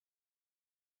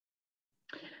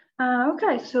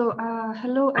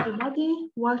Hello everybody.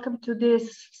 Welcome to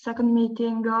this second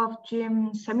meeting of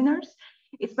GIM seminars.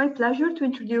 It's my pleasure to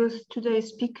introduce today's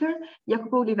speaker,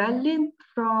 Jacopo Ulivelli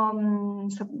from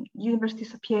University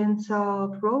Sapienza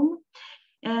of Rome.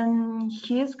 And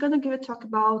he is going to give a talk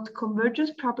about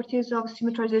convergence properties of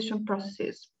symmetrization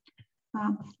processes.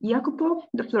 Jacopo,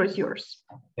 the floor is yours.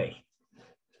 Okay.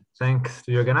 Thanks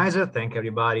to the organizer. Thank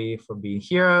everybody for being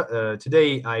here.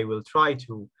 Today, I will try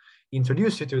to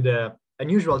introduce you to the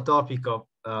unusual topic of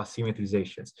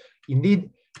symmetrizations.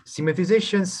 Indeed,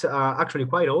 symmetrizations are actually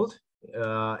quite old.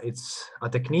 It's a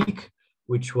technique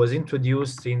which was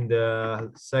introduced in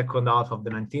the second half of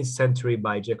the 19th century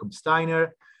by Jacob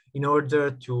Steiner in order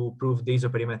to prove the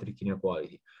isoperimetric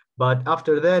inequality. But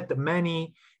after that,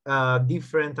 many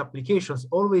different applications,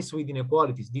 always with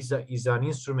inequalities. This is an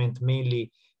instrument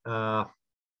mainly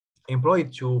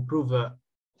employed to prove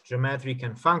geometric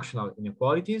and functional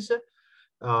inequalities.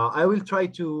 I will try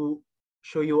to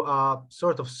show you a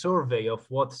sort of survey of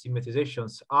what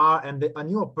symmetrizations are and a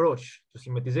new approach to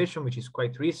symmetrization, which is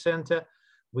quite recent,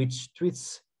 which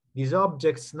treats these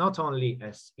objects not only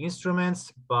as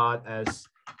instruments, but as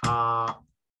an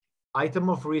item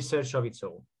of research of its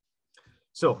own.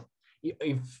 So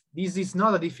if this is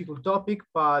not a difficult topic,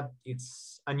 but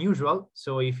it's unusual.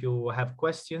 So if you have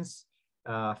questions,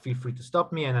 feel free to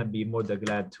stop me and I'll be more than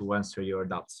glad to answer your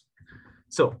doubts.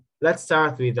 So let's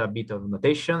start with a bit of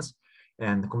notations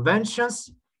and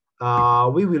conventions.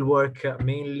 We will work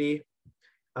mainly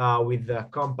with the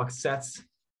compact sets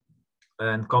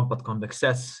and compact convex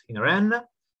sets in Rn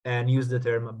and use the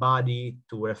term body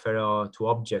to refer to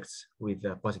objects with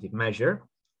a positive measure.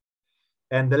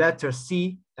 And the letters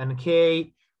C and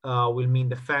K will mean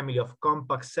the family of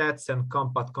compact sets and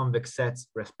compact convex sets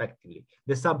respectively.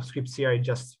 The subscripts here are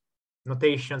just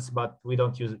notations, but we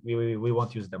won't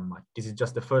use them much. This is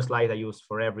just the first slide I use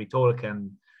for every talk,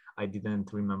 and I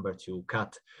didn't remember to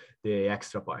cut the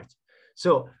extra part.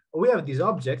 So we have these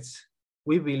objects.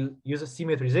 We will use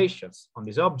symmetrizations on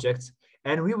these objects,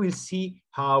 and we will see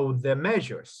how the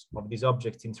measures of these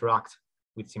objects interact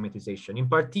with symmetrization. In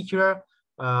particular,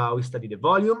 we study the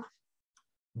volume,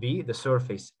 V, the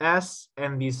surface S,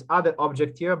 and this other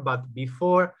object here. But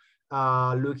before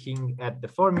looking at the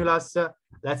formulas,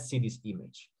 let's see this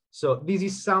image. So this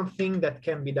is something that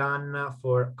can be done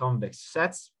for convex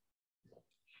sets.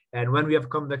 And when we have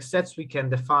convex sets, we can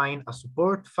define a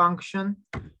support function,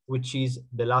 which is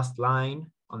the last line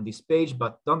on this page,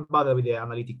 but don't bother with the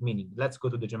analytic meaning. Let's go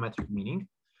to the geometric meaning.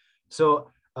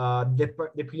 So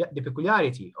the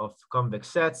peculiarity of convex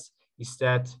sets is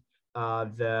that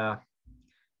the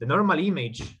normal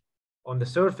image on the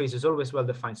surface is always well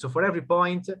defined. So for every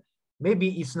point,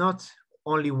 maybe it's not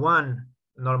only one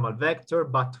normal vector,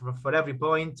 but for every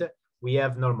point, we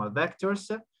have normal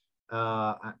vectors,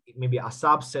 maybe a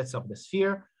subset of the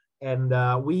sphere. And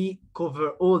we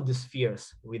cover all the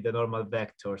spheres with the normal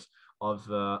vectors of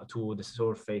to the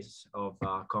surface of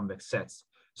convex sets.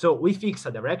 So we fix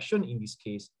a direction, in this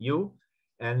case, U.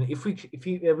 And if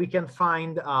we can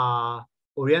find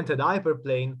oriented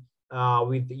hyperplane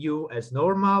with U as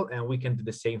normal, and we can do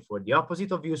the same for the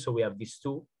opposite of U. So we have these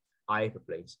two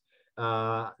hyperplanes.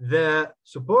 The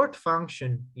support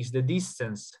function is the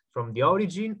distance from the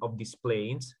origin of these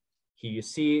planes. Here you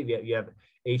see you have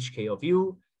hk of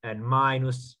U and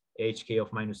minus hk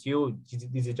of minus U.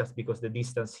 This is just because the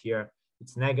distance here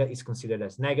it's considered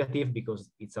as negative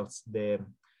because it's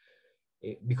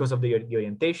because of the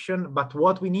orientation. But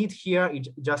what we need here is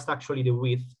just actually the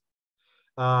width,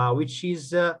 which is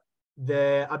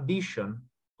the addition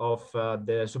of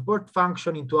the support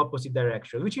function into opposite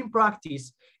direction, which in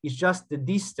practice is just the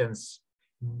distance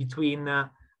between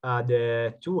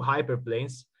the two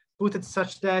hyperplanes, put it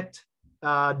such that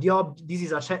this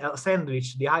is a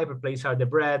sandwich, the hyperplanes are the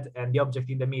bread, and the object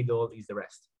in the middle is the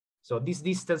rest. So this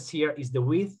distance here is the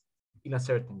width in a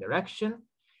certain direction.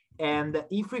 And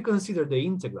if we consider the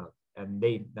integral and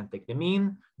they then take the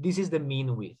mean, this is the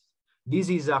mean width. This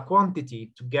is a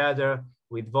quantity together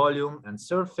with volume and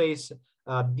surface.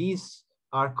 These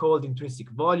are called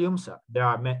intrinsic volumes. There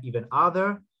are even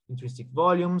other intrinsic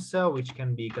volumes, which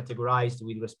can be categorized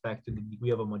with respect to the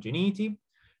degree of homogeneity.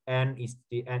 And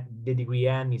the degree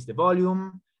n is the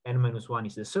volume, n minus 1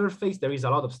 is the surface. There is a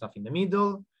lot of stuff in the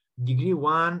middle. Degree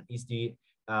 1 is the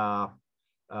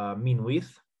mean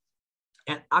width.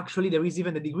 And actually, there is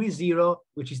even the degree 0,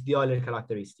 which is the Euler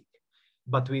characteristic.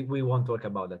 But we won't talk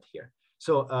about that here.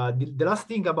 So the last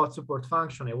thing about support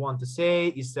function I want to say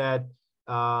is that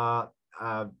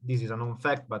this is a known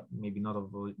fact, but maybe not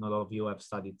all of you have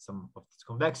studied some of this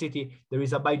convexity. There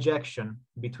is a bijection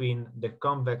between the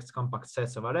convex compact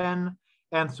sets of Rn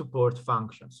and support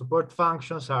functions. Support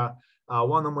functions are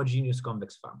one homogeneous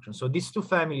convex function. So these two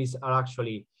families are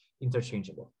actually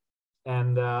interchangeable.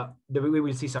 And we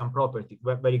will see some properties,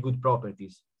 very good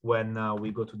properties, when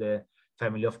we go to the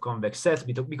family of convex sets,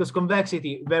 because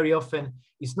convexity very often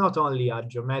is not only a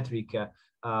geometric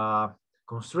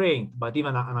constraint, but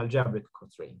even an algebraic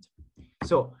constraint.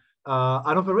 So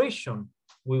an operation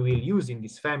we will use in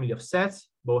this family of sets,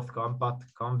 both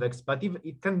compact, convex, but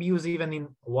it can be used even in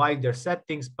wider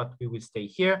settings, but we will stay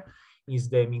here, is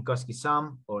the Minkowski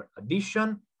sum or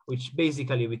addition, which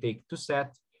basically we take two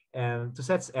sets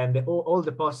and all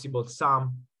the possible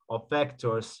sum of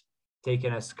vectors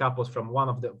taken as couples from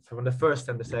the first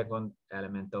and the second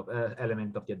element of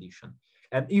the addition.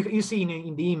 And you see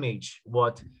in the image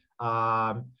what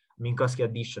Minkowski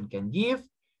addition can give.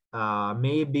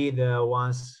 Maybe the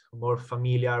ones more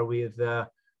familiar with,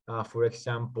 for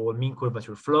example, mean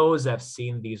curvature flows have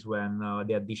seen this when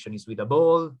the addition is with a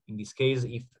ball. In this case,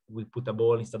 if we put a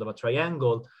ball instead of a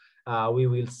triangle, we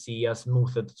will see a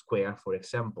smoothed square, for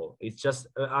example. It's just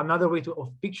another way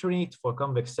of picturing it for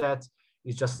convex sets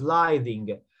is just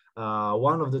sliding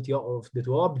one of the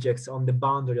two objects on the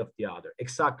boundary of the other,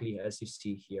 exactly as you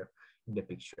see here in the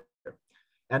picture.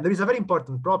 And there is a very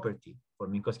important property for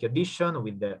Minkowski addition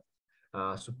with the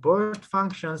support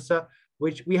functions,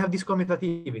 which we have this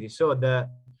commutativity. So the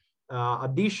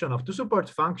addition of two support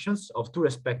functions of two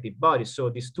respective bodies. So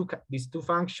these two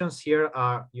functions here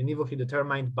are univocally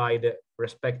determined by the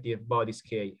respective bodies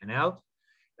K and L.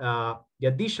 The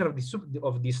addition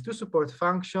of these two support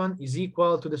functions is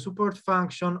equal to the support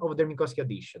function of the Minkowski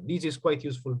addition. This is quite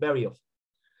useful very often.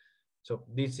 So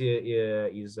this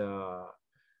is a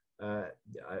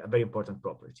very important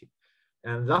property.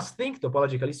 And last thing,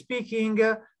 topologically speaking,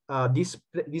 these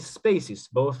spaces,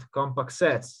 both compact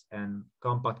sets and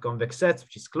compact convex sets,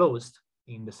 which is closed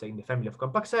in the family of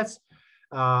compact sets,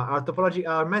 are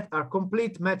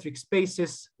complete metric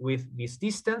spaces with this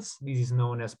distance. This is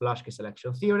known as Blaschke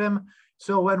selection theorem.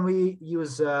 So when we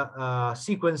use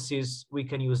sequences, we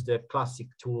can use the classic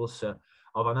tools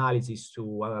of analysis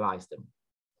to analyze them.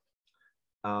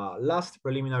 Last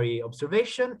preliminary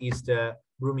observation is the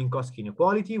Minkowski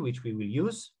inequality, which we will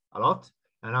use a lot.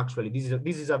 And actually, this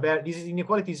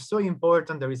inequality is so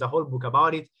important. There is a whole book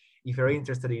about it. If you're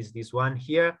interested, is this one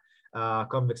here,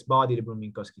 convex body, the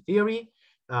Minkowski theory.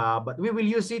 But we will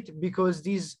use it because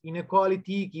this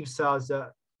inequality gives us,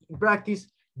 in practice,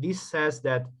 this says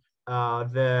that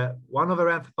the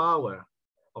 1/nth power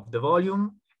of the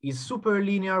volume is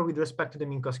superlinear with respect to the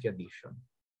Minkowski addition.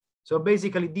 So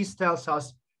basically, this tells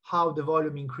us how the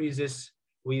volume increases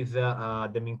with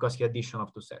the Minkowski addition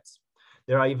of two sets.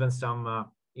 There are even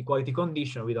some equality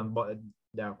conditions.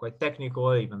 They are quite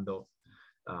technical, even though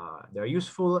they're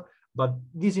useful. But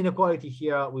this inequality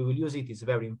here, we will use it. It's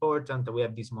very important. We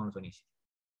have this monotonicity.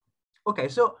 Okay,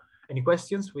 so any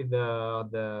questions with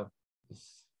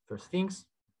these first things?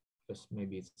 Because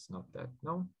maybe it's not that,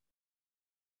 no?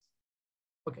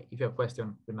 Okay, if you have a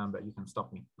question, remember, you can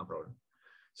stop me, no problem.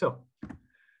 So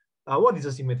what is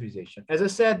a symmetrization? As I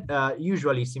said,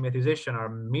 usually symmetrization are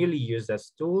merely used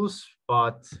as tools,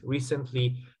 but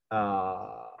recently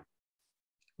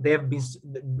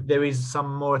there is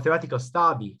some more theoretical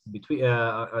study between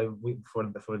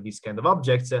for this kind of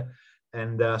objects,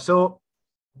 and so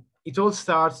it all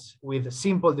starts with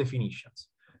simple definitions.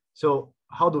 So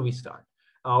how do we start?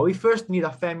 We first need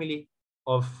a family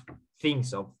of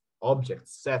things, of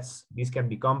objects, sets. These can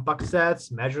be compact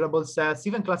sets, measurable sets,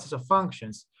 even classes of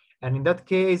functions. And in that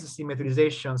case,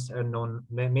 symmetrizations are known,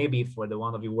 maybe for the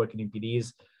one of you working in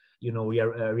PDs, you know, we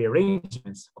are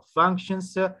rearrangements of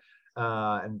functions,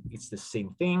 and it's the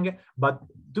same thing. But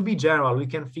to be general, we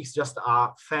can fix just a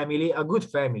family, a good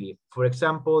family. For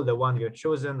example, the one we have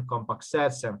chosen, compact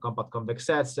sets and compact convex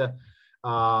sets,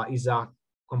 is a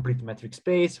complete metric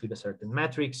space with a certain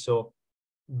metric. So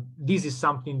this is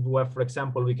something where, for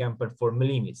example, we can perform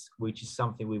limits, which is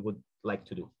something we would like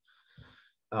to do.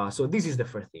 So this is the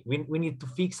first thing. We need to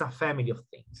fix a family of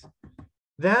things.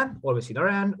 Then, always in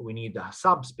Rn, we need a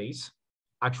subspace.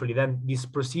 Actually, then this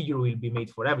procedure will be made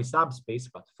for every subspace,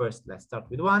 but first let's start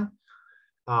with one.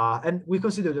 And we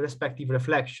consider the respective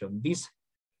reflection.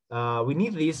 We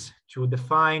need this to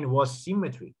define what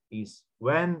symmetry is.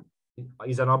 When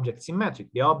is an object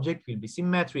symmetric? The object will be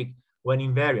symmetric when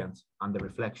invariant under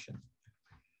reflection.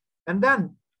 And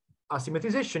then a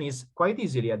symmetrization is quite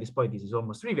easily, at this point, this is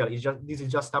almost trivial. This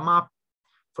is just a map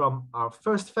from our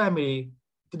first family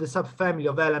to the subfamily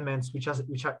of elements which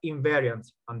are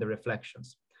invariant under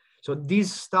reflections. So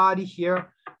this study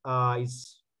here,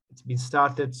 it's been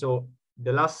started. So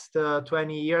the last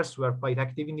 20 years, we are quite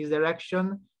active in this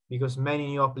direction. because many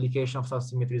new applications of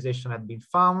symmetrization have been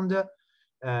found.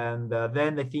 And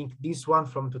then I think this one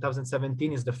from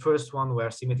 2017 is the first one where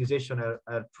symmetrization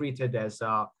are treated as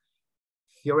a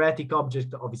theoretic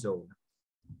object of its own,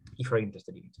 if you're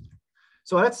interested in it.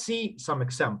 So let's see some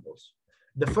examples.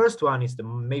 The first one is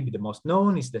maybe the most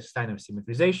known, is the Steiner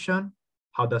symmetrization.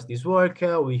 How does this work?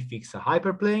 We fix a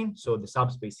hyperplane, so the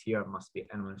subspace here must be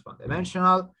n-1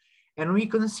 dimensional, and we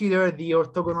consider the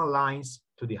orthogonal lines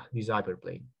to this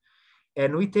hyperplane.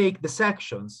 And we take the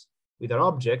sections with our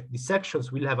object. The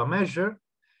sections will have a measure,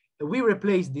 and we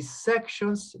replace these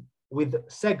sections with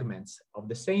segments of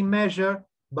the same measure,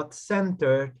 but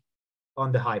centered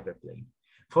on the hyperplane.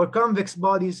 For convex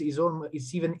bodies,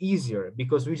 it's even easier,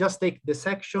 because we just take the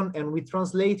section and we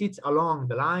translate it along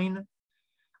the line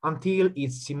until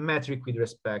it's symmetric with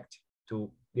respect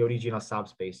to the original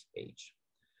subspace H.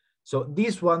 So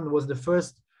this one was the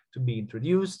first to be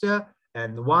introduced,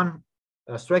 and one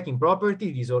striking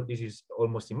property, this is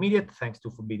almost immediate, thanks to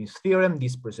Fubini's theorem,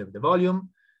 this preserves the volume.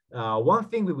 One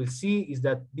thing we will see is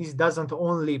that this doesn't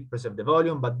only preserve the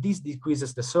volume, but this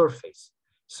decreases the surface.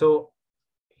 So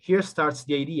here starts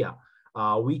the idea.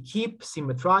 We keep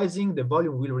symmetrizing, the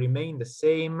volume will remain the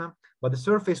same, but the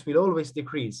surface will always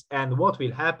decrease. And what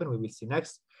will happen, we will see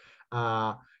next,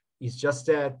 is just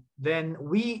that then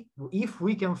if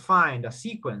we can find a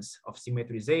sequence of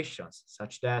symmetrizations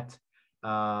such that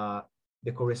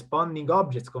the corresponding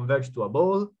objects converge to a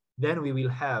ball, then we will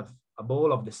have a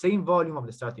ball of the same volume of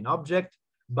the starting object,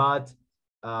 but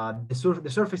the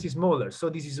surface is smaller. So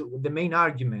this is the main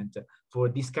argument for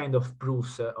this kind of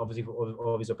proofs of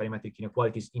isoperimetric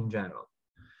inequalities in general.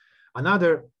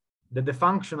 Another, the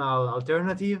functional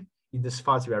alternative is the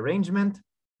Schwarz rearrangement,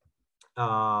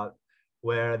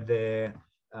 where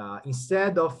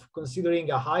instead of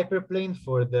considering a hyperplane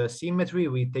for the symmetry,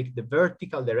 we take the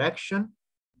vertical direction.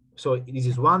 So this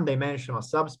is one-dimensional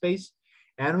subspace,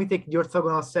 and we take the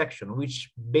orthogonal section, which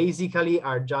basically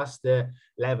are just the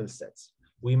level sets.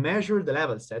 We measure the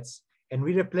level sets and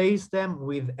we replace them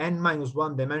with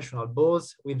n-1 dimensional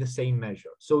balls with the same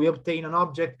measure. So we obtain an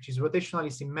object which is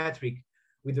rotationally symmetric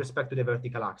with respect to the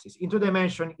vertical axis. In 2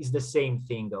 dimension is the same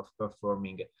thing of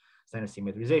performing Steiner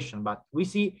symmetrization, but we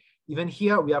see even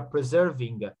here we are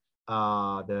preserving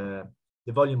the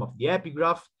volume of the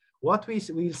epigraph. What we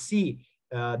will see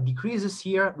decreases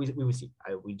here, we will see,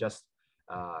 we just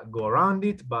go around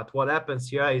it, but what happens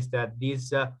here is that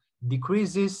this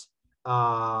decreases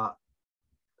the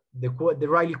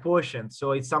Rayleigh quotient.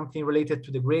 So it's something related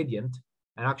to the gradient,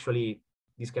 and actually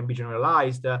this can be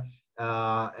generalized.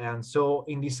 And so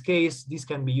in this case, this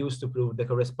can be used to prove the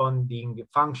corresponding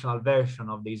functional version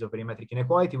of the isoperimetric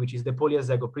inequality, which is the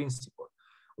Pauli-Azego principle,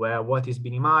 where what is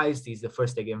minimized is the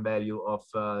first eigenvalue of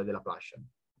the Laplacian.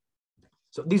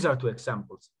 So these are 2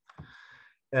 examples.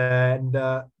 And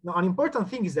an important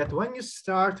thing is that when you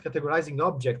start categorizing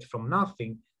objects from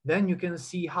nothing, then you can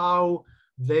see how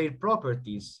their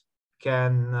properties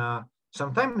can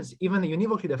sometimes even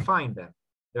univocally define them.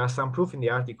 There are some proof in the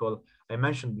article I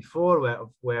mentioned before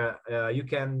where you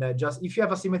can just, if you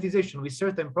have a symmetrization with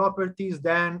certain properties,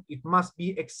 then it must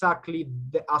be exactly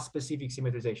a specific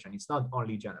symmetrization. It's not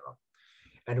only general.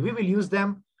 And we will use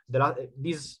them.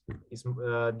 This is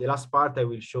the last part. I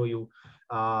will show you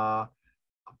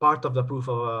part of the proof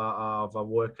of a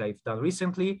work I've done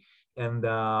recently. And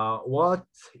what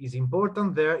is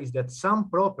important there is that some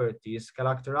properties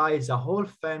characterize a whole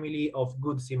family of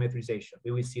good symmetrization.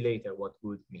 We will see later what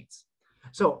good means.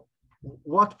 So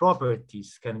what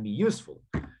properties can be useful?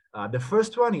 The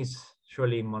first one is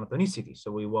surely monotonicity.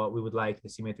 So we would like the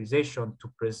symmetrization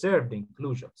to preserve the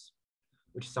inclusions,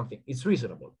 which is something, it's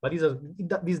reasonable, but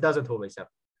this doesn't always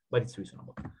happen, but it's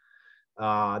reasonable.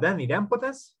 Then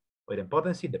idempotence, or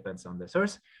idempotency, depends on the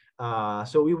source.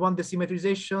 So we want the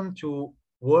symmetrization to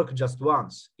work just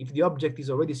once. If the object is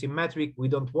already symmetric, we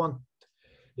don't want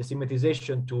the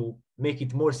symmetrization to make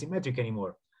it more symmetric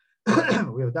anymore.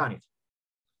 We have done it.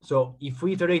 So if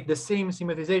we iterate the same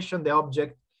symmetrization, the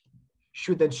object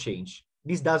shouldn't change.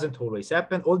 This doesn't always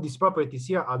happen. All these properties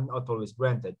here are not always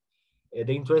granted.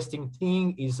 The interesting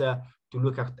thing is to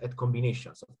look at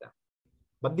combinations of them.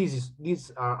 But this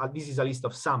is a list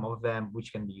of some of them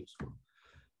which can be useful.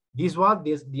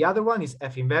 The other one is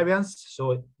F invariance.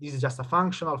 So this is just a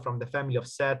functional from the family of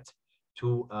set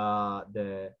to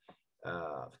the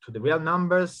real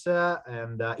numbers.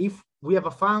 And if we have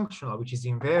a functional which is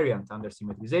invariant under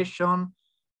symmetrization,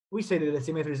 we say that the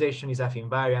symmetrization is F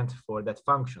invariant for that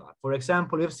functional. For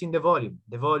example, we've seen the volume.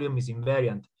 The volume is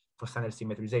invariant for standard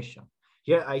symmetrization.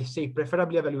 Here I say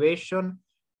preferably evaluation.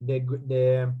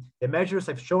 The measures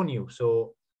I've shown you.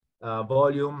 So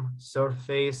volume,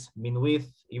 surface, mean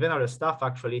width, even other stuff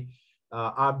actually,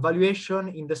 are valuation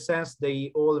in the sense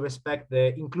they all respect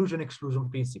the inclusion-exclusion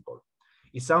principle.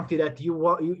 It's something that you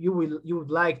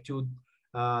would like to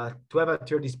have at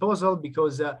your disposal,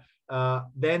 because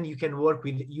then you can work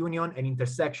with union and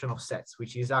intersection of sets,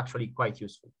 which is actually quite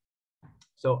useful.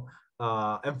 So,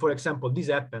 and for example, this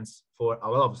happens for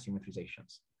a lot of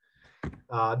symmetrizations.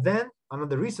 Then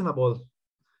another reasonable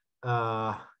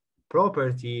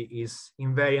property is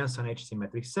invariance on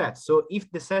H-symmetric sets. So if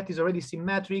the set is already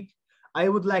symmetric, I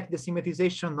would like the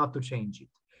symmetrization not to change it.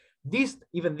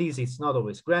 Even this is not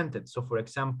always granted. So for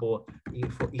example,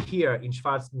 here in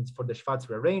for the Schwarz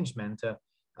rearrangement,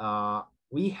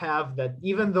 we have that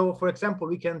even though, for example,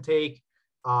 we can take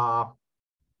an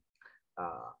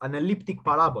elliptic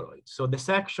paraboloid. So the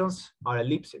sections are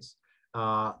ellipses.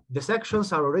 The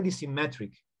sections are already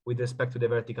symmetric with respect to the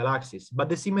vertical axis, but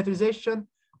the symmetrization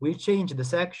will change the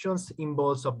sections in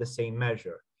balls of the same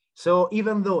measure. So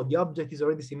even though the object is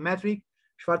already symmetric,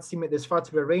 the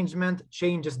Schwarz rearrangement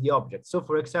changes the object. So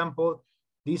for example,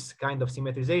 this kind of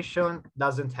symmetrization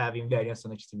doesn't have invariance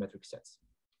on H-symmetric sets.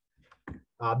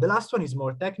 The last one is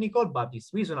more technical, but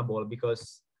it's reasonable,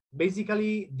 because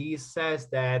basically this says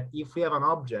that if we have an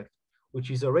object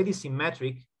which is already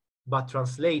symmetric but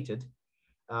translated,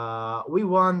 we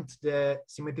want the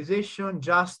symmetrization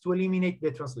just to eliminate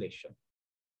the translation.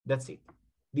 That's it.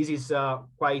 This is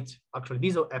actually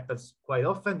this happens quite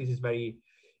often. This is very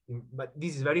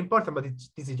important, but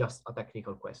this is just a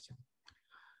technical question.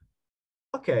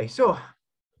 Okay, so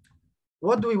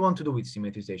what do we want to do with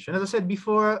symmetrization? As I said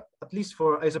before, at least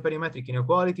for isoperimetric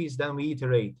inequalities, then we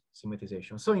iterate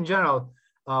symmetrization. So in general,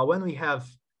 when we have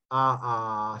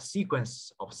a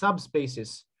sequence of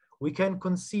subspaces, we can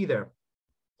consider,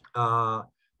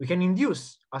 we can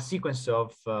induce a sequence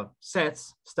of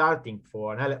sets starting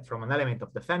from an element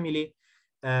of the family,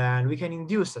 and we can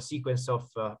induce a sequence of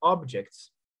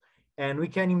objects, and we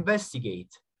can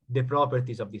investigate the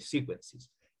properties of these sequences.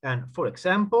 And for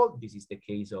example, this is the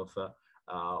case of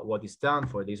what is done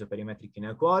for the isoperimetric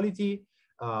inequality.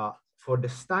 For the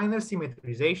Steiner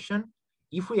symmetrization,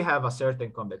 if we have a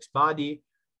certain convex body,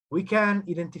 we can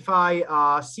identify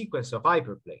a sequence of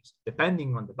hyperplanes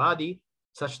depending on the body,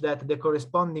 such that the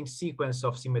corresponding sequence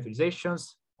of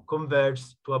symmetrizations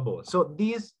converges to a ball. So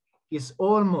this is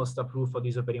almost a proof of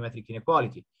the isoperimetric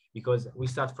inequality, because we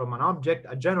start from an object,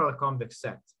 a general convex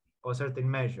set of a certain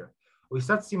measure. We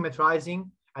start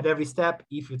symmetrizing. At every step,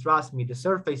 if you trust me, the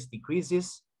surface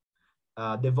decreases,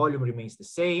 the volume remains the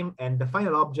same, and the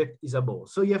final object is a ball.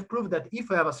 So you have proved that if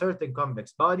we have a certain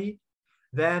convex body,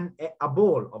 then a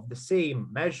ball of the same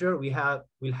measure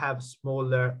will have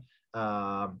smaller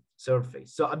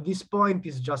surface. So at this point,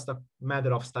 it's just a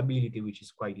matter of stability, which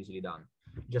is quite easily done.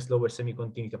 Just lower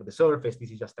semi-continuity of the surface.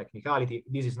 This is just technicality.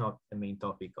 This is not the main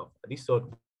topic of this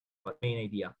talk, but the main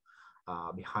idea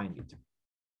behind it.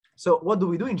 So what do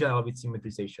we do in general with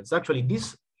symmetrizations? Actually,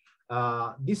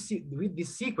 with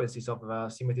these sequences of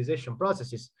symmetrization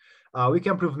processes, we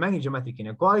can prove many geometric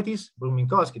inequalities.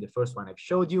 Brun-Minkowski, the first one I've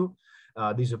showed you,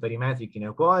 the isoperimetric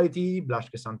inequality,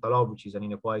 Blaschke-Santalov, which is an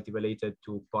inequality related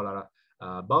to polar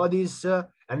bodies,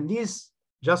 and this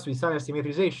just with Steiner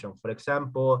symmetrization. For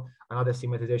example, another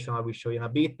symmetrization I will show you in a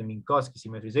bit, the Minkowski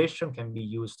symmetrization, can be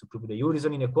used to prove the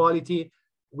Urison inequality,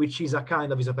 which is a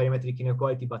kind of isoperimetric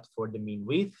inequality, but for the mean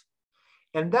width.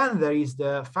 And then there is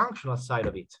the functional side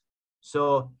of it.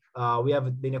 So we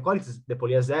have the inequalities, the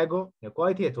Poliazego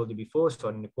inequality I told you before, so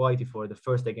an inequality for the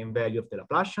first eigenvalue of the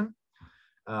Laplacian,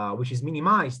 which is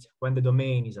minimized when the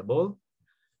domain is a ball.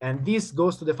 And this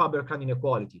goes to the Faber-Cran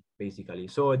inequality, basically.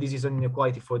 So this is an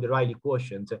inequality for the Rayleigh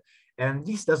quotient. And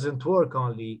this doesn't work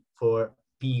only for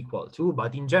p = 2,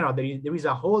 but in general, there is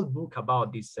a whole book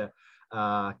about this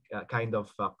kind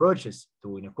of approaches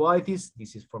to inequalities.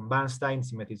 This is from Bernstein,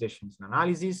 Symmetrizations and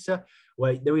Analysis,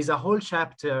 where there is a whole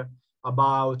chapter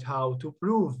about how to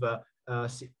prove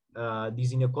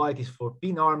these inequalities for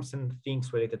p-norms and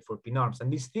things related for p-norms.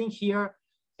 And this thing here,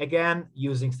 again,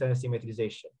 using Steiner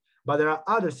symmetrization. But there are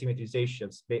other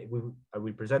symmetrizations I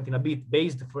will present in a bit,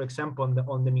 based, for example,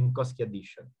 on the Minkowski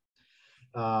addition.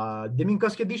 The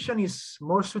Minkowski addition is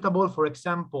more suitable, for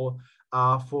example,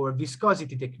 for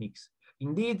viscosity techniques.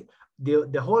 Indeed,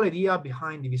 the whole idea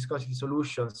behind the viscosity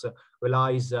solutions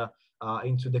relies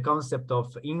into the concept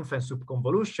of infant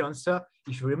subconvolutions.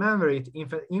 If you remember it,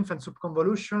 infant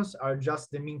subconvolutions are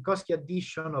just the Minkowski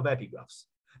addition of epigraphs.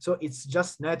 So it's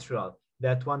just natural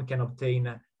that one can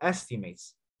obtain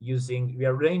estimates using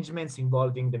rearrangements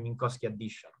involving the Minkowski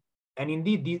addition. And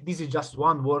indeed, this is just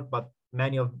one work, but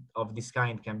many of this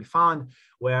kind can be found,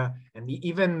 where, and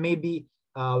even maybe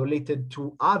related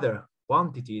to other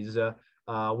quantities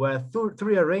where through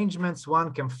rearrangements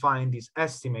one can find these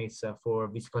estimates for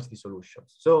viscosity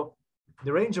solutions. So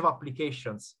the range of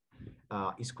applications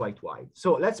is quite wide.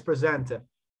 So let's present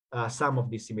some of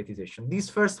this symmetrization. This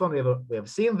first one, we have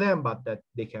seen them, but that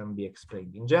they can be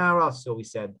explained in general. So we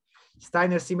said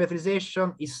Steiner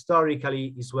symmetrization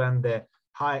historically is when the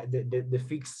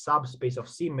fixed subspace of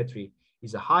symmetry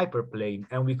is a hyperplane,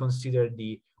 and we consider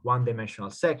the one-dimensional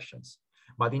sections.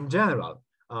 But in general,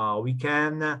 we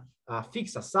can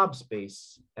fix a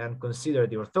subspace and consider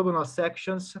the orthogonal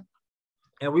sections,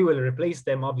 and we will replace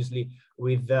them obviously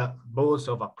with the balls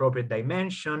of appropriate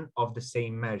dimension of the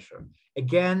same measure.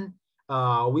 Again,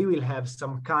 we will have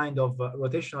some kind of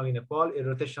rotational inequality,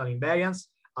 rotational invariance,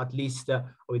 at least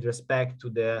with respect to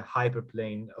the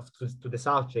hyperplane to the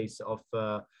subspace of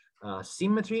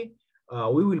symmetry.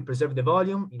 We will preserve the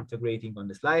volume integrating on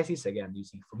the slices, again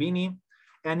using Fubini.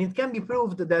 And it can be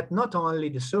proved that not only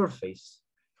the surface,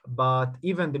 but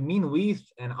even the mean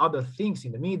width and other things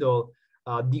in the middle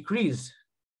decrease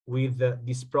with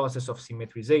this process of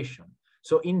symmetrization.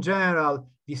 So in general,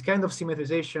 this kind of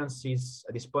symmetrizations is,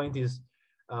 at this point, is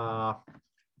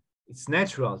it's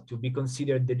natural to be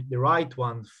considered the right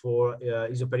one for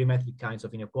isoperimetric kinds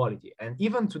of inequality. And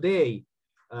even today,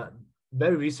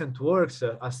 very recent works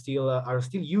are still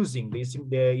using the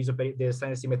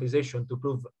Steiner symmetrization to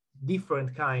prove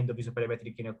different kind of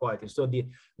isoperimetric inequality. So the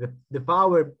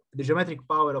geometric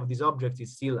power of these objects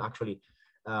is still actually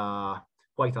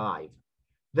quite alive.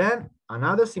 Then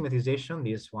another symmetrization,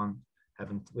 this one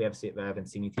we haven't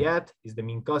seen it yet, is the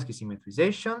Minkowski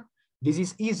symmetrization. This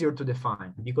is easier to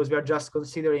define because we are just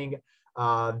considering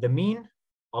the mean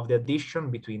of the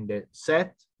addition between the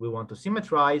set we want to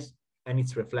symmetrize and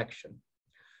its reflection.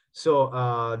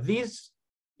 So this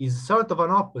is sort of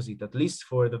an opposite, at least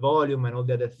for the volume and all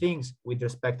the other things, with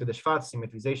respect to the Schwarz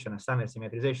symmetrization and Steiner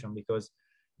symmetrization, because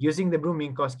using the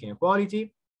Bloom-Minkowski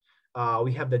inequality,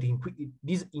 we have that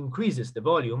this increases the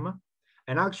volume,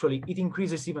 and actually it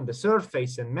increases even the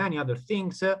surface and many other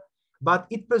things, but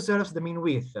it preserves the mean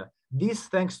width. This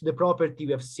thanks to the property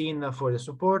we have seen for the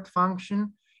support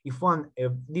function. If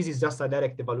this is just a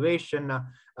direct evaluation,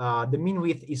 the mean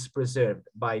width is preserved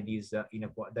by this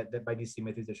by this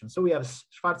symmetrization. So we have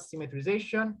Schwarz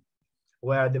symmetrization,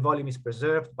 where the volume is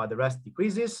preserved but the rest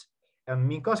decreases, and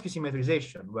Minkowski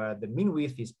symmetrization, where the mean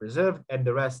width is preserved and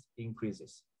the rest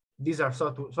increases. These are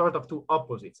sort of two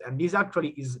opposites, and this actually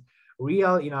is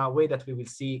real in a way that we will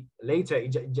see later.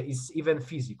 It's even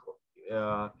physical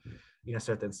in a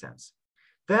certain sense.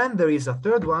 Then there is a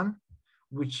third one,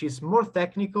 which is more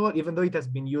technical, even though it has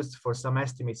been used for some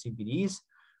estimates in PDEs,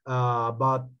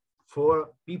 but for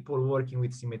people working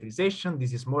with symmetrization,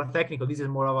 this is more technical. This is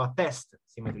more of a test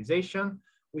symmetrization,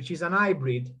 which is an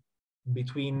hybrid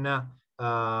between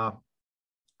the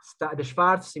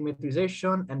Schwarz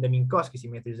symmetrization and the Minkowski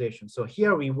symmetrization. So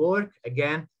here we work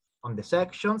again on the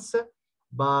sections,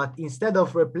 but instead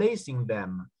of replacing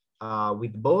them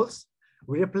with balls,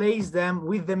 we replace them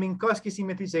with the Minkowski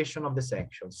symmetrization of the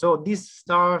section. So this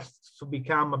starts to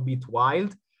become a bit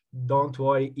wild. Don't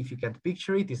worry if you can't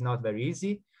picture it, it's not very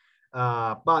easy.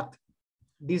 But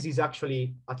this is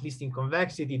actually, at least in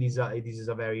convexity, this is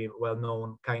a very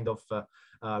well-known kind of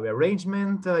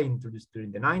rearrangement introduced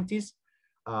during the 90s.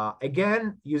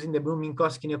 Again, using the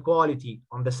Bloom-Minkowski inequality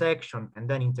on the section and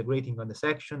then integrating on the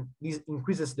section, this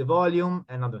increases the volume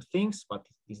and other things, but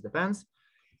this depends.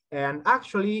 And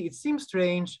actually, it seems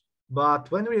strange, but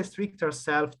when we restrict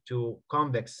ourselves to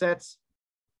convex sets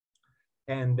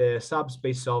and the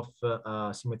subspace of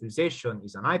symmetrization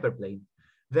is an hyperplane,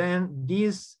 then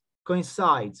this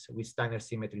coincides with Steiner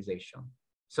symmetrization.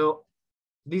 So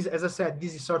this, as I said,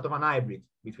 this is sort of an hybrid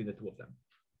between the two of them.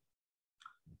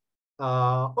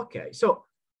 Okay, so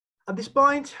at this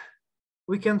point,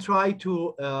 we can try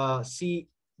to see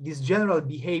this general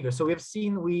behavior. So we have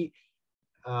seen we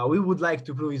would like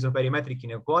to prove isoperimetric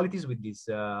inequalities with these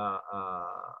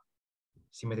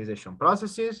symmetrization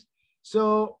processes.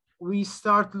 So we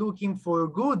start looking for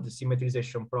good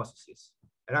symmetrization processes,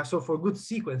 and also for good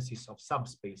sequences of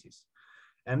subspaces.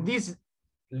 And this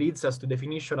leads us to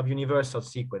definition of universal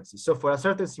sequences. So for a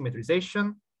certain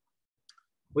symmetrization,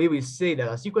 we will say that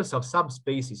a sequence of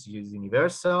subspaces is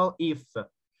universal if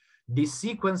this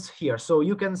sequence here, so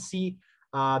you can see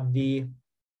the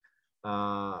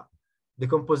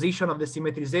composition of the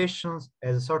symmetrizations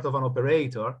as a sort of an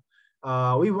operator.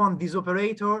 We want this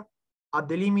operator at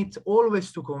the limit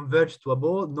always to converge to a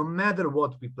ball, no matter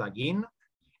what we plug in,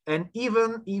 and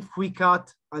even if we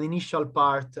cut an initial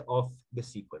part of the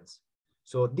sequence.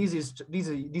 So this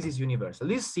is universal.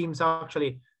 This seems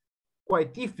actually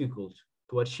quite difficult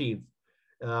to achieve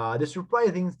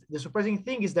The surprising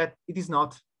thing is that it is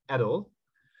not at all.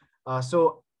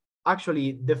 So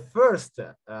actually, the first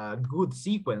good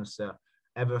sequence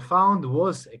ever found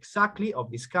was exactly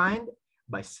of this kind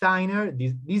by Steiner.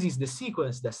 This is the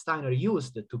sequence that Steiner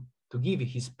used to give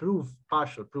his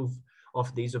partial proof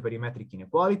of the isoperimetric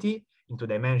inequality into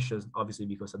dimensions, obviously,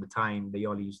 because at the time they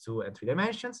only used 2 and 3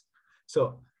 dimensions.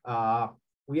 So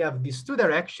we have these 2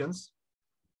 directions,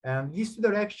 and these 2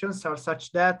 directions are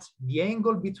such that the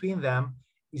angle between them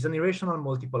is an irrational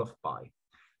multiple of pi.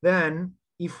 Then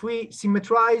if we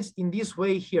symmetrize in this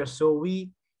way here, so we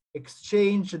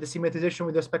exchange the symmetrization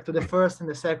with respect to the first and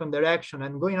the second direction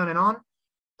and going on and on,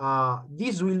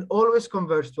 this will always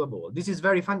converge to a ball. This is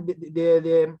very fun.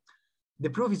 The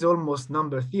proof is almost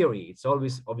number theory. It's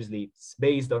always obviously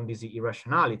based on this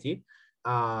irrationality.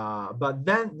 But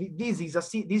then this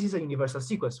is a universal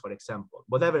sequence, for example.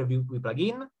 Whatever we plug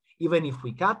in, even if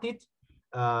we cut it,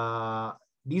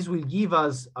 this will give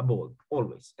us a ball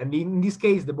always. And in this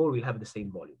case, the ball will have the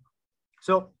same volume.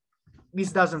 So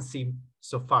this doesn't seem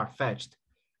so far-fetched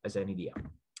as an idea.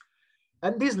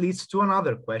 And this leads to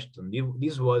another question.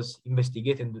 This was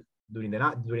investigated during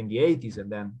the 80s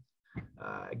and then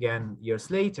again years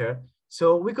later.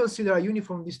 So we consider a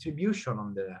uniform distribution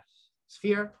on the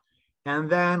sphere, and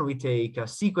then we take a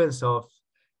sequence of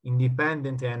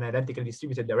independent and identically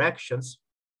distributed directions,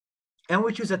 and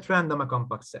we choose at random a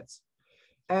compact sets.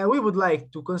 And we would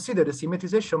like to consider the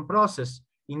symmetrization process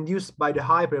induced by the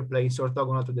hyperplanes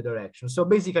orthogonal to the direction. So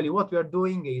basically what we are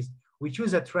doing is we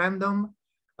choose at random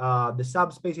the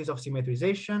subspaces of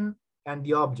symmetrization and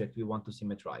the object we want to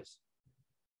symmetrize.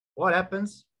 What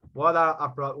happens? What are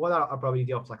our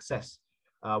probability of success?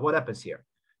 What happens here?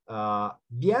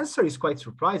 The answer is quite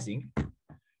surprising.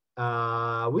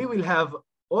 We will have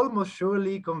almost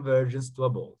surely convergence to a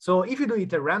ball. So if you do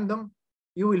it at random,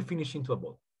 you will finish into a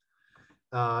ball.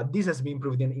 This has been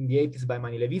proved in the 80s by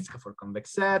Manilevitska for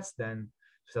convex sets, then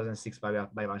 2006 by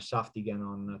Van Schaftigen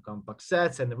on compact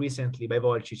sets, and recently by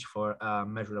Volcic for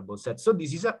measurable sets. So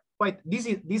this is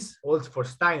this holds for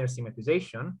Steiner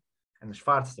symmetrization and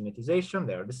Schwarz symmetrization.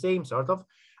 They are the same sort of,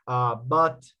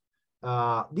 but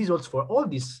this holds for all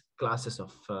these classes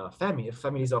of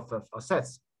families of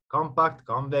sets: compact,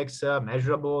 convex,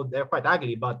 measurable. They're quite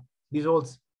ugly, but this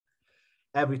holds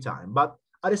every time. But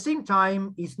at the same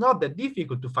time, it's not that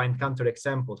difficult to find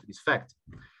counterexample to this fact.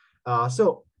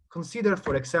 So consider,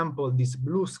 for example, this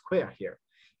blue square here.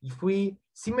 If we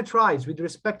symmetrize with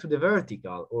respect to the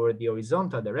vertical or the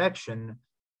horizontal direction,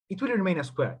 it will remain a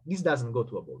square. This doesn't go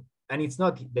to a ball, and it's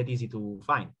not that easy to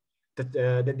find,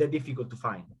 that difficult to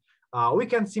find. We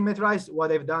can symmetrize.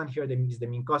 What I've done here is the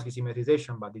Minkowski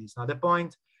symmetrization, but this is not the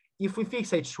point. If we fix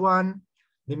H1,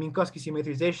 the Minkowski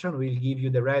symmetrization will give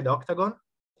you the red octagon.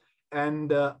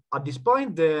 And at this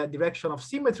point, the direction of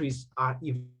symmetries are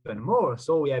even more.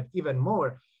 So we have even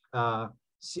more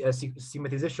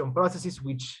symmetrization processes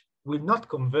which will not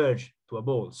converge to a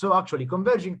ball. So actually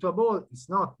converging to a ball is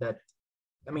not that,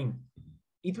 I mean,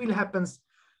 it will happen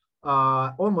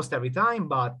almost every time,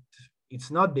 but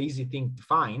it's not the easy thing to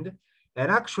find.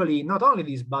 And actually, not only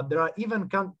this, but there are even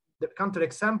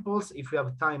counterexamples if we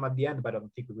have time at the end, but I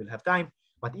don't think we will have time.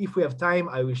 But if we have time,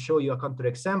 I will show you a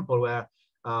counterexample where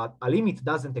a limit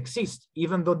doesn't exist,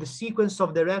 even though the sequence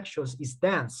of directions is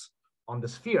dense on the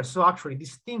sphere. So actually,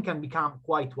 this thing can become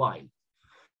quite wide.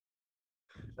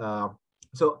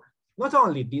 So not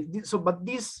only this, but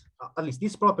these, at least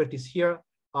these properties here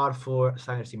are for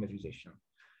Steiner symmetrization.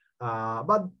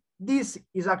 But this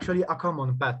is actually a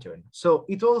common pattern. So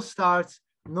it all starts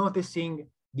noticing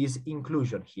this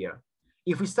inclusion here.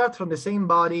 If we start from the same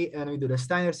body and we do the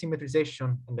Steiner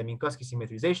symmetrization and the Minkowski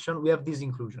symmetrization, we have this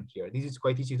inclusion here. This is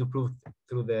quite easy to prove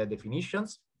through the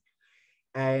definitions.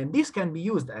 And this can be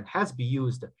used and has been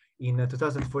used in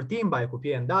 2014 by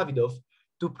Coupier and Davidov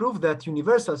to prove that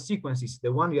universal sequences,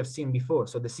 the one we have seen before,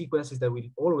 so the sequences that will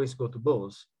always go to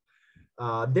balls,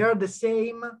 they are the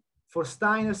same for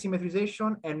Steiner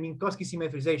symmetrization and Minkowski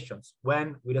symmetrizations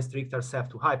when we restrict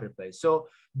ourselves to hyperplanes. So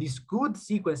these good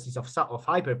sequences of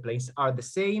hyperplanes are the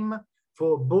same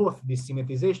for both this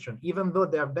symmetrization, even though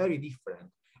they are very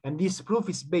different. And this proof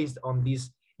is based on this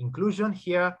inclusion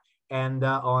here and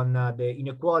on the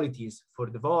inequalities for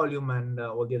the volume and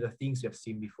all the other things we have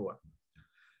seen before.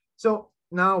 So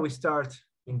now we start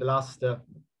in the last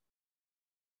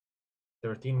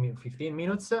 15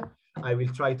 minutes. I will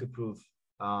try to prove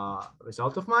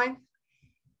result of mine.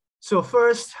 So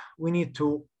first, we need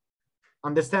to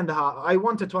understand how, I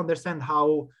wanted to understand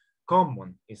how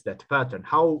common is that pattern.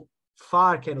 How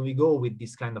far can we go with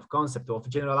this kind of concept of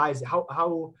generalizing?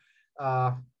 How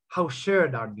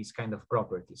shared are these kind of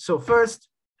properties? So first,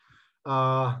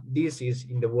 This is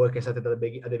in the work I started at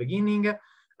the beginning.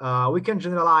 We can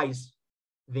generalize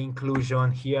the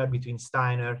inclusion here between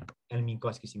Steiner and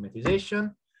Minkowski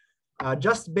symmetrization,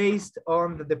 just based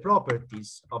on the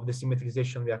properties of the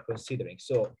symmetrization we are considering.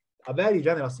 So a very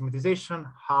general symmetrization,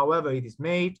 however it is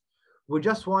made, we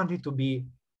just want it to be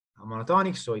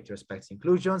monotonic, so it respects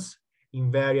inclusions,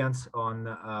 invariants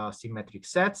on symmetric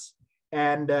sets,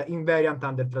 and invariant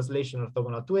under translation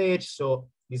orthogonal to H. So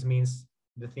this means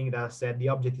the thing that I said, the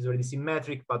object is already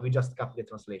symmetric, but we just copy the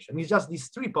translation. It's just these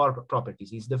three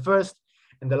properties. It's the first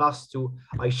and the last two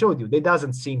I showed you. They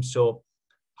doesn't seem so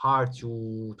hard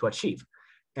to achieve.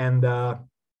 And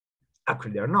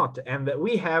actually they're not. And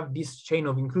we have this chain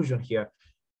of inclusion here.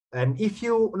 And if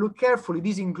you look carefully,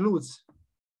 this includes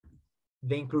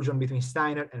the inclusion between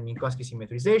Steiner and Minkowski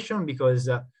symmetrization, because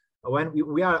when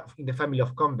we are in the family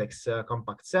of convex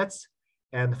compact sets,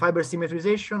 and fiber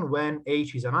symmetrization, when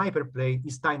H is an hyperplane,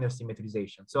 is Steiner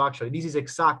symmetrization. So actually, this is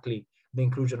exactly the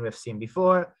inclusion we have seen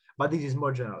before, but this is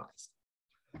more generalized.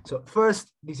 So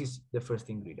first, this is the first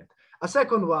ingredient. A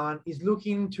second one is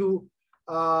looking to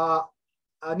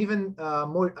an even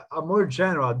more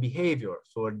general behavior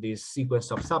for this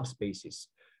sequence of subspaces.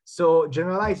 So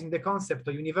generalizing the concept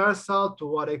of universal to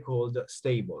what I called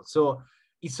stable. So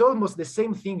it's almost the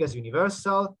same thing as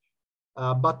universal,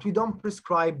 but we don't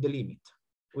prescribe the limit.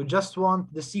 We just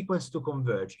want the sequence to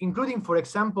converge, including, for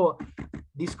example,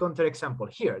 this counterexample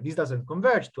here. This doesn't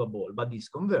converge to a ball, but this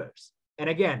converges. And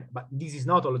again, but this is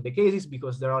not all of the cases,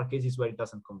 because there are cases where it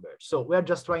doesn't converge. So we're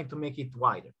just trying to make it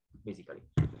wider, basically.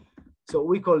 So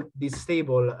we call these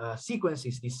stable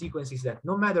sequences, these sequences that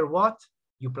no matter what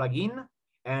you plug in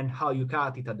and how you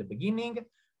cut it at the beginning,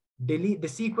 the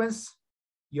sequence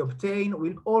you obtain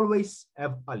will always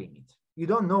have a limit. You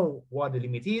don't know what the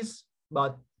limit is,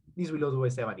 but this will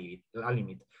always have a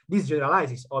limit. This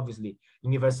generalizes, obviously,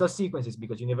 universal sequences,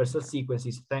 because universal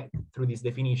sequences, through this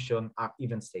definition, are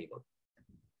even stable.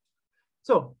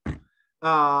 So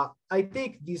I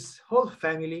take this whole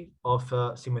family of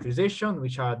symmetrization,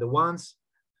 which are the ones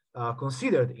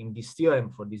considered in this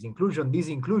theorem for this inclusion. This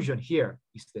inclusion here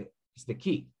is the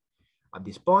key. At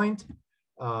this point,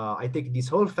 I take this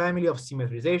whole family of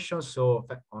symmetrization, so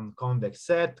on convex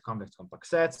set, convex compact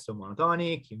sets, so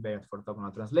monotonic, invariant for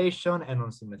orthogonal translation, and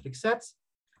on symmetric sets.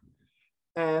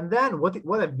 And then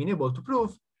what I've been able to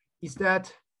prove is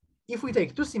that if we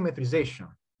take two symmetrizations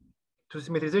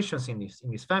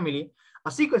in this family,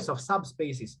 a sequence of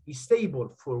subspaces is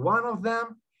stable for one of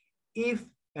them if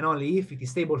and only if it is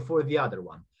stable for the other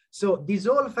one. So this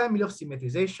whole family of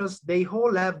symmetrizations, they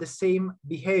all have the same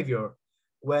behavior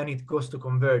when it goes to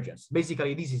convergence.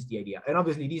 Basically, this is the idea. And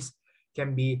obviously, this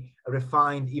can be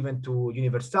refined even to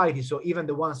universality. So even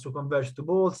the ones who converge to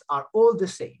balls are all the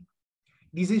same.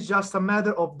 This is just a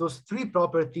matter of those three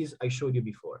properties I showed you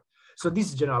before. So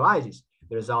this generalizes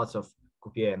the results of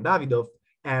Coupier and Davidov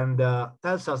and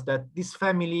tells us that this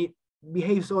family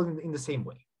behaves all in the same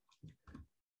way.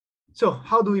 So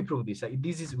how do we prove this?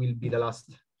 This will be the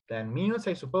last 10 minutes,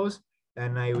 I suppose,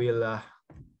 and I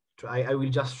will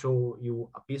just show you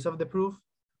a piece of the proof,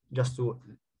 just to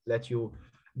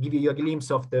give you a glimpse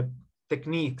of the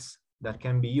techniques that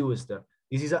can be used.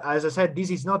 This is, as I said, this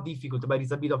is not difficult, but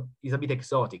it's a bit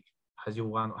exotic, as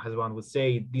one would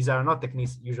say. These are not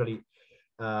techniques usually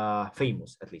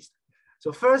famous, at least.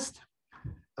 So first,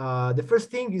 the first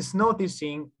thing is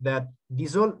noticing that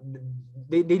the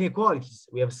inequalities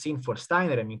we have seen for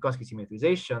Steiner and Minkowski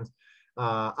symmetrizations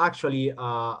actually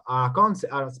are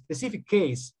a specific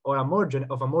case or a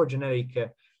more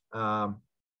generic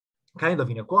kind of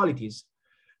inequalities,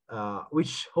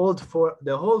 which hold for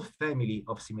the whole family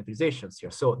of symmetrizations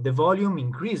here. So the volume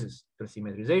increases through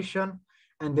symmetrization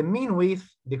and the mean width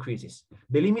decreases.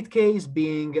 The limit case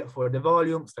being for the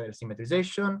volume, Steiner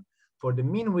symmetrization, for the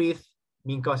mean width,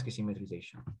 Minkowski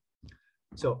symmetrization.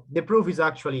 So the proof is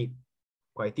actually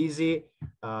quite easy.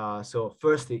 So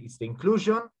first, it's the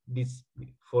inclusion. This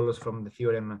follows from the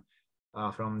theorem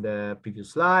from the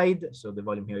previous slide. So the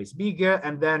volume here is bigger.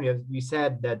 And then we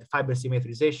said that fiber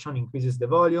symmetrization increases the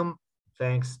volume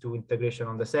thanks to integration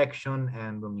on the section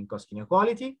and Minkowski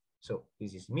inequality. So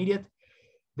this is immediate.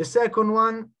 The second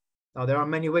one, now there are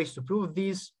many ways to prove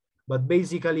this, but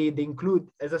basically they include,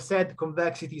 as I said,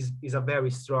 convexity is a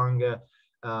very strong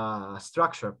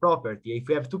structure property. If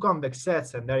we have two convex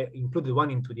sets and they're included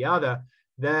one into the other,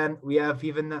 then we have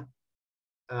even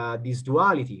this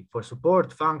duality for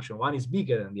support function. One is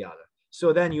bigger than the other.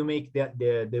 So then you make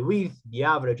the width, the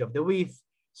average of the width.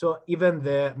 So even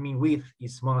the mean width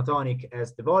is monotonic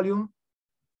as the volume.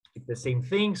 It's the same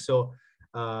thing. So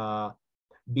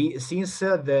since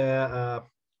the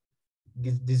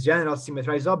this general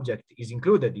symmetrized object is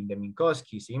included in the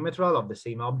Minkowski symmetral of the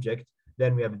same object,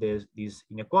 then we have this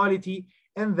inequality,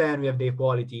 and then we have the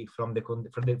equality from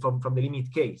the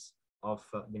limit case of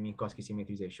the Minkowski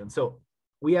symmetrization. So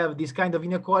we have this kind of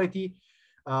inequality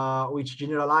which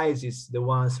generalizes the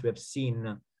ones we have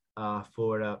seen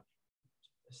for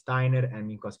Steiner and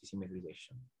Minkowski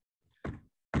symmetrization.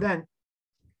 Then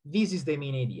this is the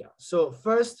main idea. So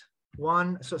first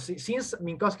one, so since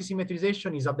Minkowski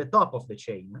symmetrization is at the top of the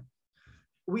chain,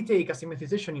 we take a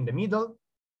symmetrization in the middle,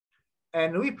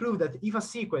 and we prove that if a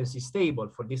sequence is stable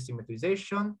for this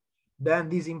symmetrization, then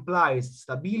this implies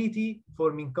stability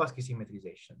for Minkowski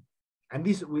symmetrization. And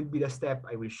this will be the step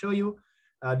I will show you.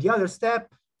 The other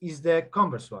step is the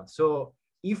converse one. So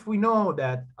if we know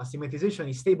that a symmetrization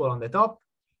is stable on the top,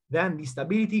 then the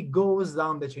stability goes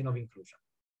down the chain of inclusion.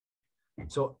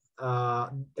 So I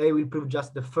will prove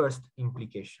just the first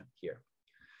implication here.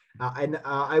 And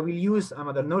I will use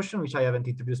another notion which I haven't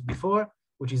introduced before,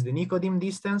 which is the Nikodym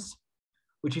distance,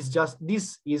 which is just,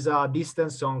 this is a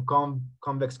distance on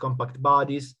convex compact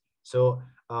bodies. So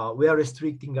we are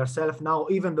restricting ourselves now,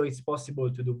 even though it's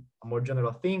possible to do a more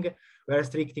general thing, we're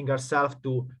restricting ourselves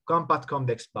to compact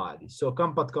convex bodies. So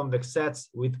compact convex sets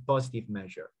with positive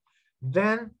measure.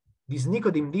 Then this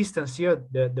Nikodym distance here,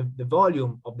 the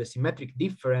volume of the symmetric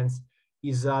difference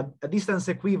is a distance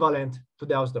equivalent to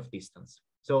the Hausdorff distance.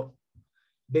 So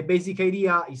the basic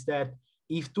idea is that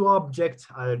if two objects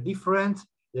are different,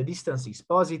 the distance is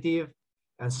positive,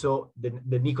 and so the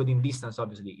Nikodym distance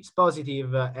obviously is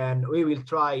positive, and we will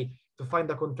try to find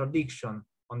a contradiction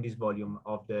on this volume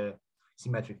of the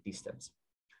symmetric distance.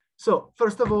 So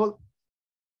first of all,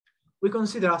 we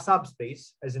consider a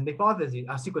subspace as in the hypothesis,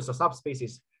 a sequence of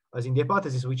subspaces as in the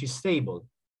hypothesis which is stable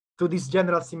to this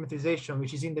general symmetrization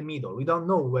which is in the middle. We don't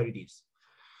know where it is.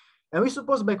 And we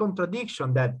suppose by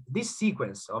contradiction that this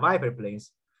sequence of hyperplanes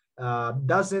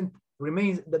doesn't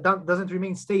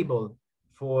remain stable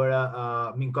for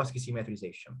Minkowski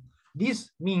symmetrization.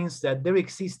 This means that there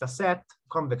exists a set,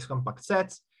 convex compact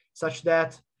sets, such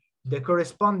that the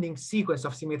corresponding sequence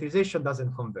of symmetrization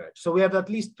doesn't converge. So we have at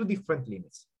least two different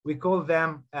limits. We call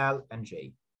them L and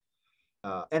J.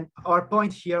 And our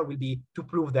point here will be to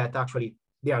prove that actually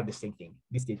they are the same thing.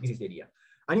 This is the idea.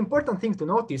 An important thing to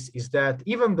notice is that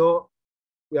even though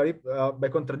we are, by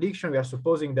contradiction, we are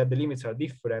supposing that the limits are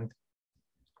different,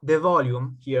 the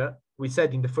volume here, we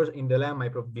said in the lemma I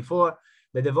proved before,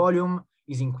 that the volume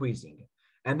is increasing.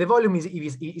 And the volume is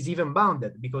even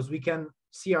bounded because we can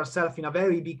see ourselves in a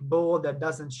very big ball that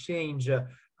doesn't change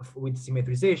with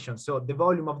symmetrization. So the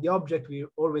volume of the object will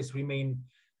always remain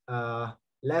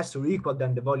less or equal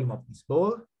than the volume of this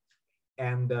ball.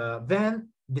 And then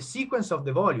the sequence of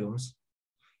the volumes,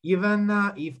 even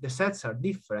if the sets are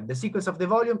different, the sequence of the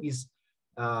volume is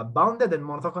bounded and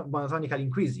monotonically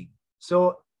increasing.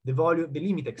 So the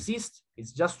limit exists,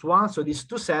 it's just one. So these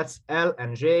two sets, L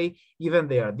and J, even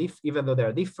though they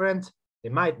are different, they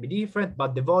might be different,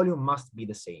 but the volume must be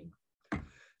the same.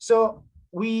 So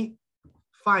we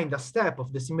find a step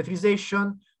of the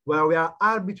symmetrization where we are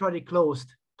arbitrarily close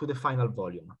to the final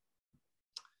volume.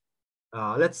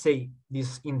 Let's say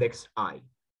this index I,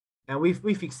 and we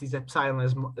fix this epsilon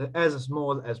as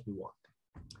small as we want.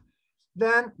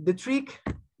 Then the trick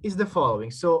is the following.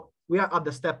 So we are at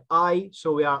the step I,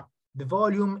 so the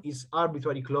volume is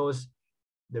arbitrarily close.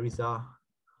 There is a,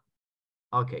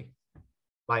 okay,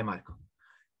 bye Marco.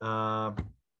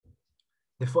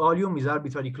 The volume is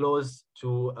arbitrarily close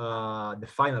to the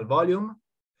final volume.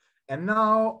 And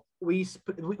now we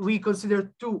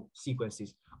consider two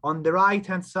sequences. On the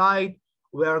right-hand side,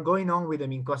 we are going on with the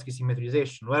Minkowski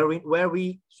symmetrization, where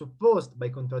we supposed by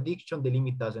contradiction the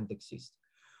limit doesn't exist.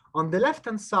 On the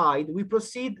left-hand side, we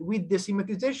proceed with the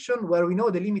symmetrization where we know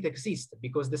the limit exists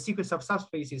because the sequence of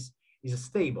subspaces is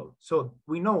stable. So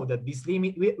we know that this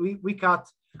limit, we cut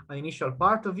an initial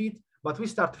part of it, but we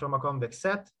start from a convex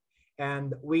set,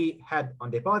 and we had on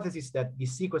the hypothesis that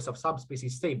this sequence of subspace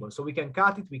is stable. So we can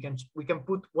cut it, we can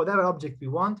put whatever object we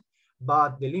want,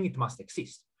 but the limit must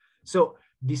exist. So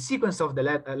the sequence of the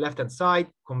left-hand side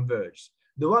converges.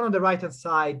 The one on the right-hand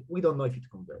side, we don't know if it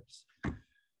converges.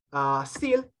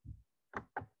 Still,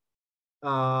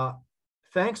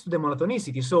 thanks to the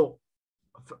monotonicity. So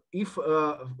if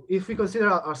we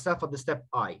consider ourselves at the step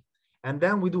I, and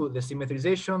then we do the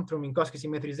symmetrization through Minkowski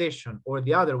symmetrization or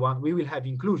the other one, we will have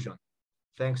inclusion,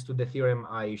 thanks to the theorem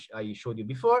I showed you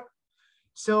before.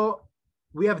 So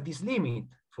we have this limit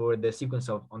for the sequence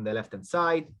on the left-hand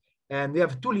side, and we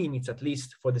have two limits at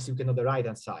least for the sequence on the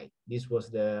right-hand side. This was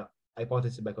the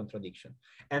hypothesis by contradiction.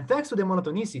 And thanks to the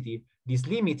monotonicity, this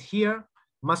limit here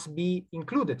must be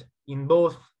included in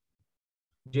both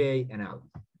J and L.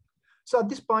 So at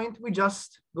this point, we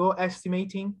just go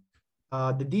estimating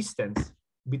the distance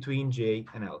between J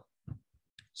and L.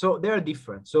 So they are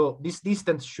different. So this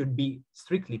distance should be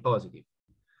strictly positive.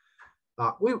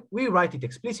 We write it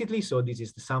explicitly. So this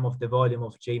is the sum of the volume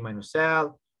of J minus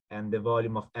L and the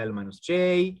volume of L minus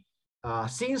J.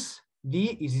 Since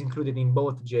D is included in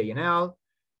both J and L,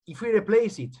 if we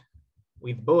replace it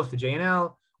with both J and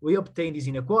L, we obtain this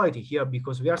inequality here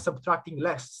because we are subtracting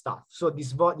less stuff. So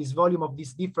this volume of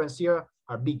this difference here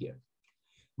are bigger.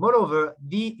 Moreover,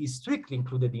 D is strictly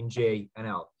included in J and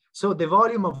L. So the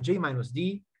volume of J minus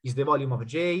D is the volume of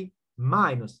J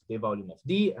minus the volume of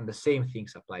D, and the same thing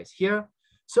applies here.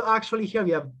 So actually here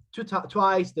we have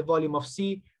twice the volume of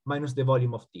C minus the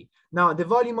volume of D. Now the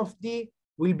volume of D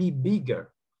will be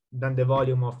bigger than the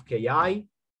volume of Ki,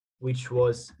 which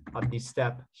was at this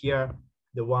step here,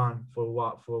 the one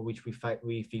for which we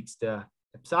fixed the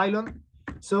epsilon.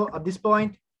 So at this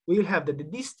point, we will have that the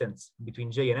distance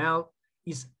between J and L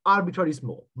is arbitrarily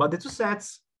small, but the two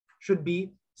sets should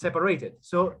be separated.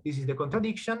 So this is the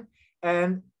contradiction.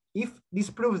 And if this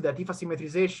proves that if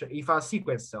a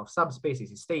sequence of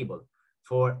subspaces is stable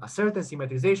for a certain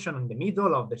symmetrization in the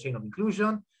middle of the chain of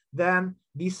inclusion, then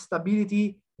this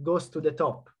stability goes to the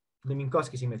top, the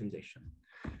Minkowski symmetrization.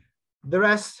 The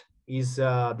rest is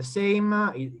the same.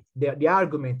 The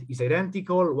argument is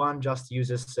identical. One just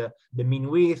uses the mean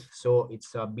width, so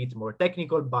it's a bit more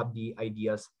technical, but the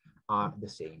ideas are the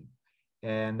same.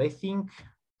 And I think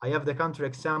I have the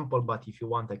counterexample, but if you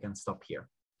want, I can stop here.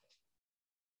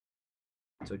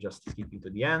 So just skipping to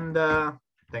the end.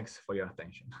 Thanks for your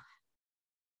attention.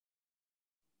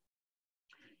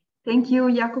 Thank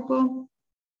you, Jacopo.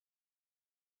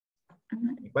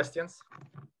 Any questions?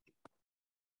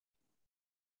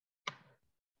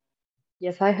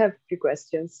 Yes, I have a few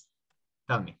questions.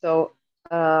 Tell me. So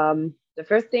the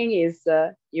first thing is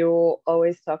you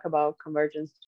always talk about convergence